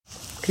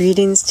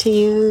Greetings to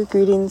you,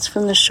 greetings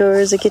from the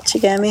shores of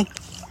Gitchigami.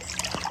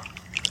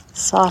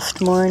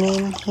 Soft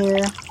morning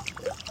here,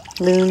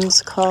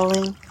 loons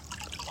calling.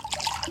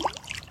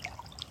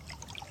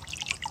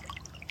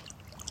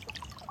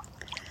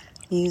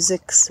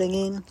 Music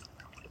singing.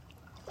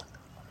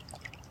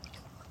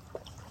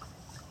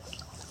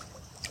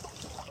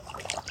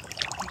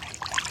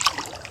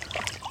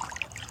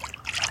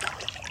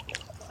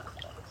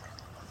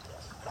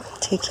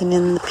 Taking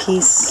in the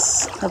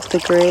peace of the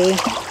gray.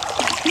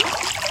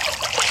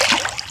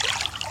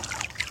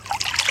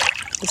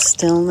 The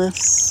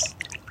stillness.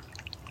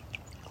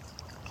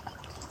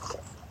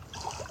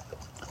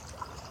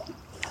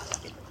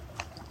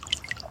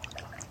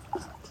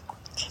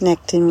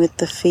 Connecting with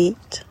the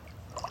feet.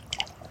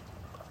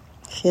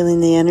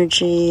 Feeling the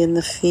energy in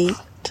the feet,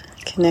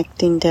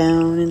 connecting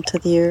down into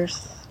the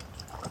earth.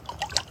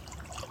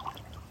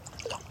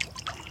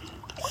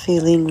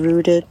 Feeling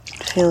rooted,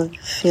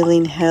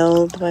 feeling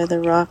held by the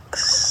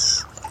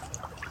rocks.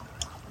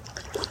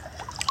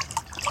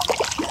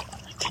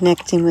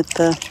 Connecting with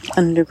the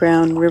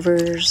underground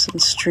rivers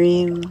and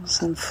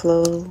streams and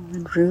flow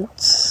and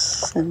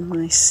roots and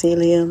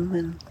mycelium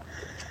and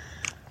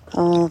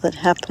all that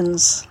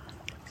happens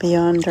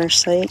beyond our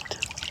sight.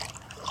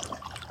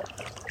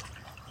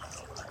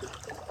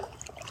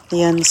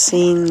 The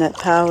unseen that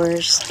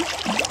powers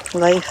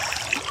life.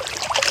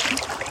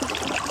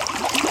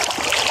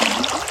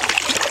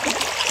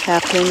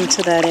 Tap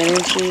into that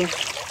energy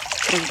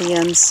of the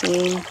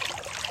unseen.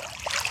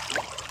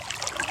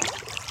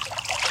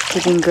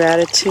 Giving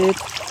gratitude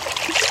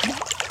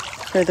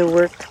for the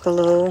work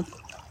below.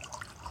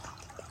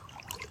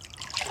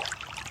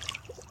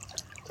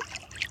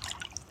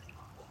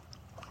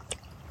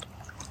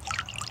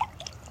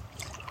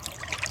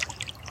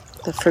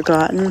 The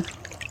forgotten.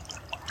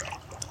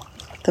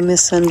 The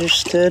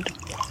misunderstood.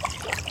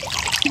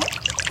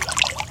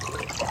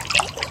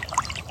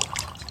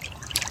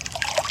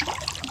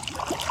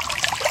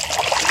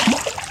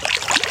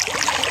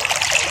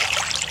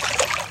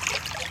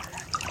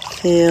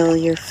 Feel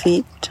your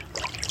feet.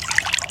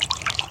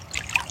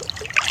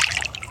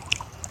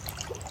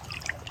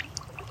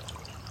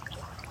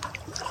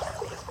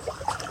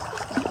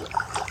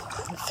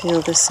 Feel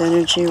this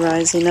energy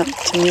rising up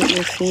to meet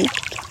your feet.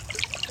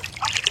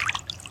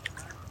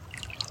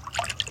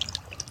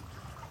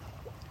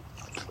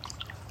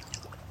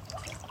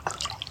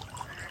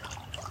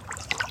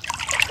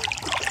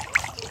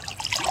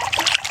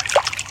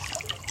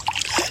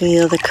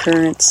 Feel the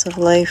currents of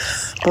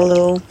life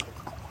below.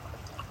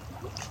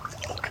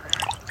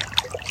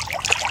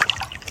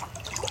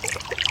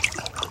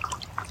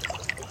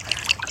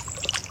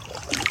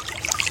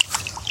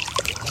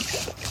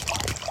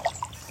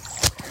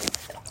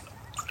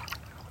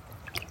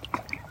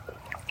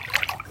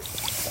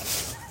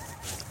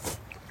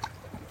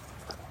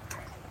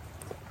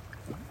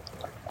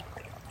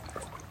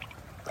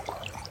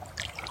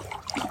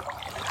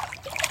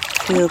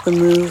 Feel the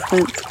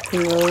movement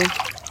below.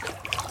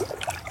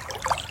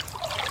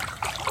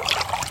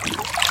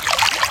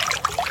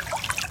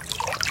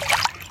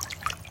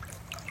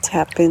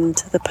 Tap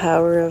into the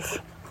power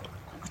of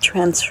the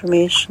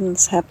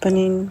transformations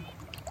happening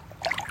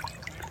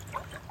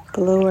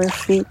below our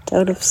feet,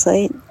 out of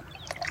sight.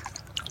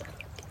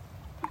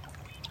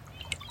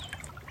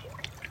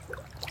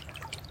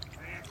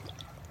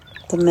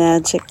 The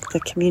magic, the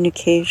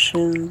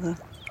communication, the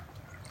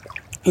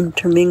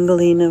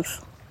intermingling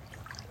of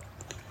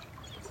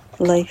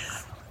life.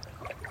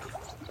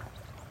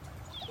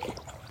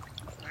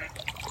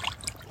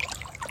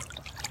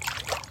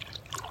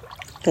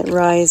 That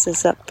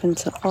rises up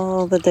into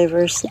all the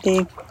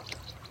diversity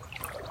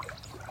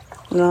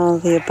and all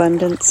the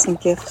abundance and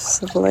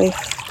gifts of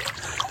life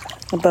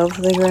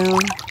above the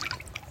ground.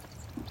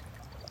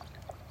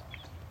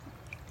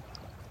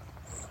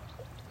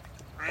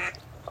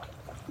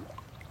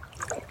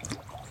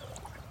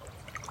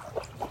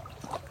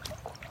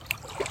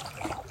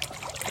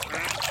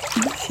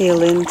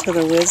 Feel into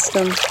the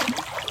wisdom,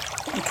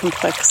 the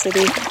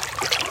complexity.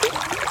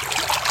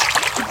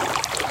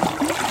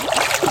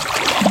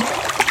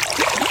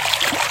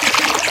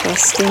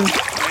 Trusting.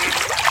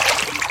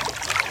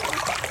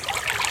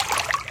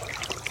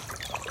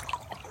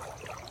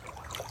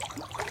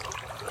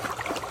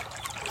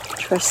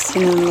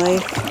 Trusting in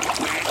life.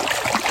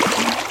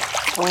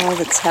 All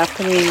that's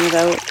happening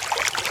without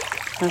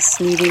us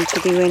needing to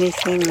do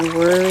anything or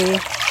worry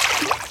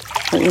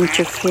or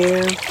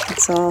interfere.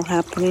 It's all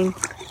happening.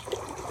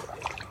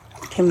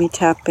 Can we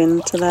tap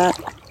into that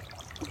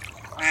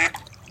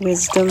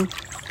wisdom,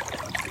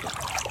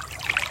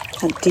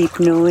 that deep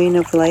knowing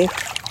of life?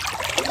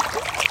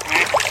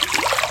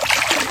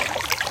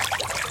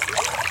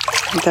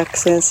 Duck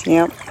says,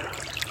 yep,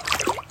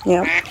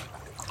 yep.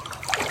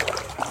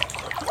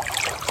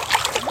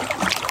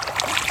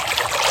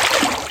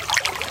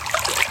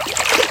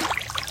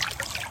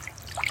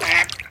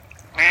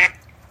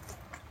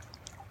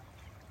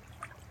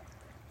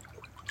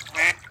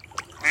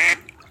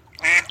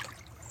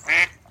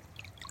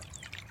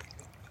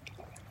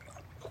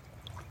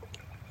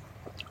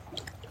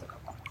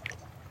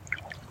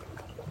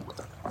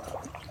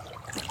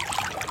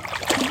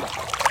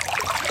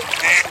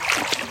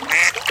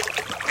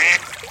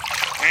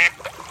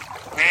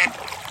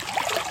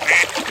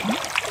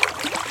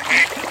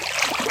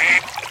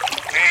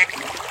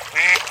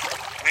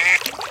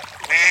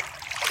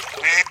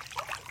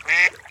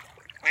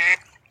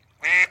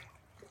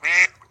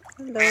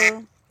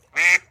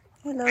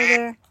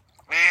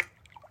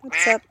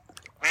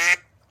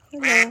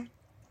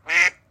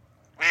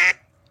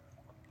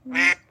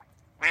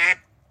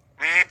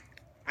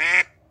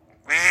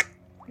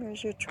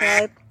 Where's your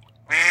tribe?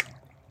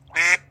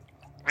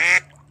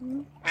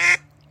 Hmm?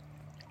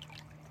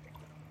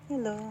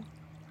 Hello.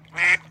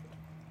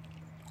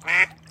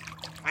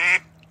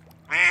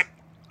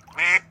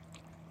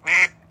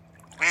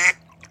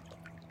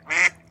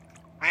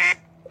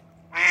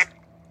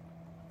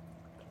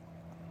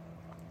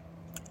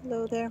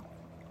 Hello there.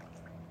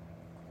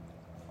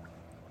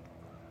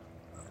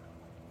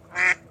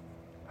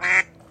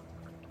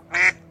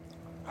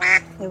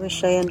 I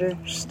wish I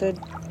understood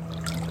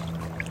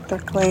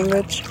duck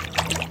language.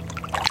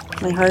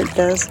 My heart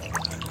does,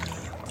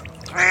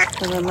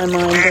 but my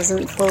mind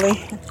doesn't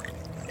fully.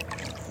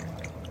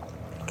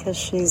 Because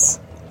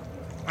she's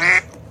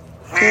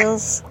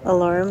feels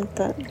alarmed.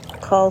 That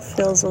call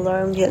feels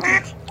alarmed, yet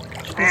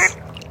she's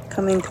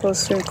coming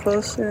closer and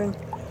closer. And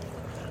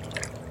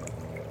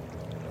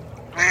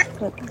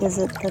what is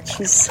it that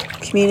she's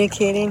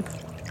communicating?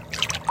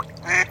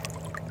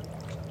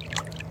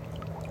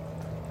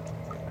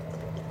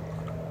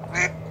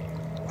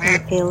 I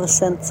feel a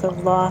sense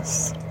of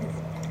loss.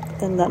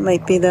 Then that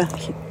might be the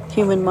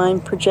human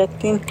mind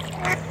projecting.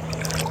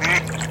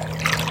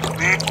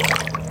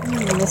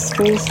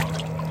 Mysteries.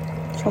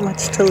 So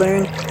much to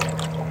learn.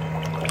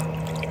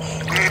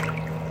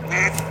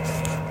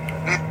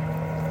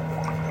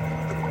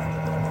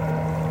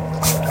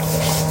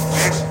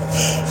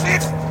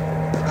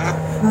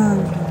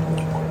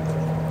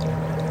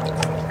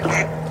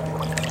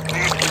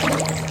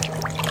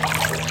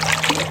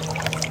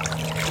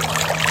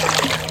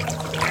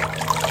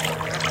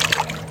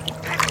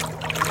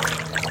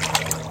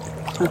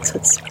 That's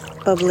what's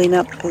bubbling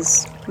up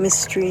is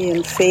mystery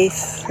and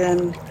faith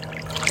and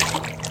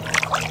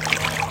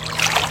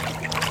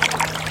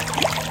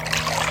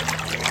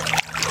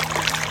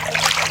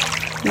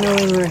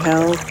knowing we're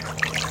held.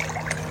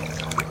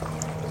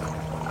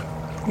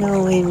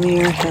 Knowing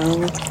we are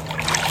held.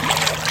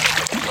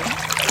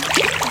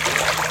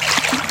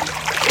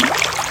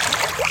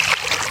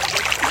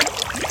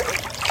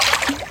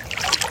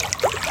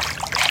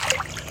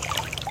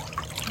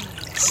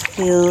 Just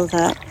feel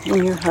that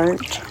in your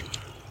heart.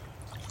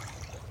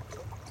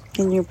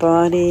 In your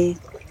body,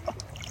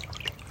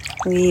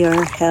 we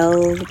are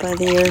held by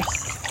the earth,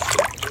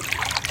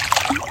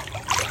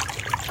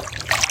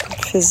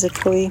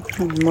 physically,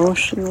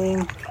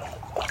 emotionally,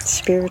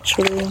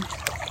 spiritually.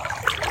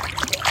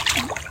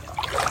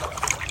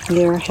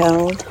 We are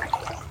held.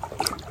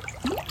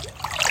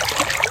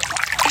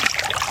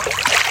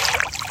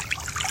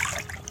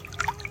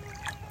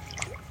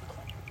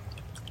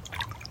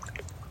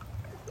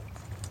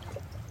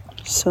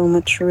 So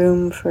much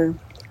room for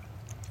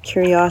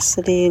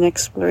curiosity and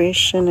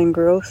exploration and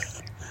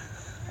growth,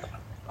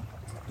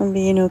 and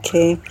being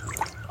okay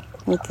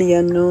with the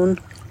unknown,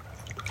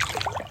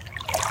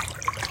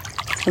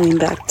 coming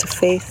back to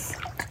faith.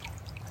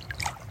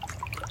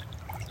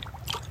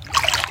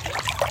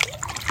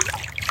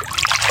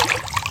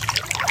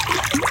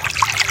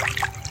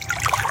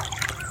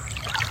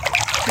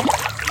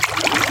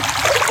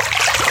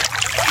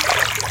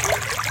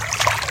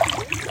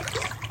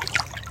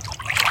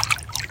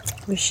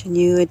 Wishing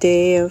you a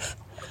day of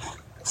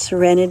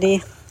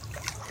serenity,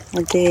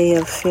 a day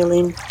of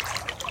feeling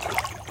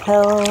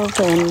held,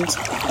 and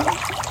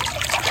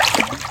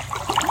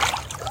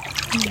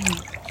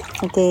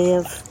a day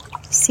of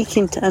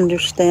seeking to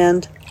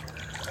understand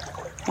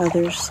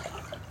others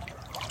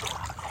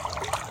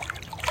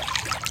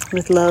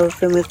with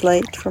love and with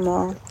light from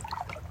all.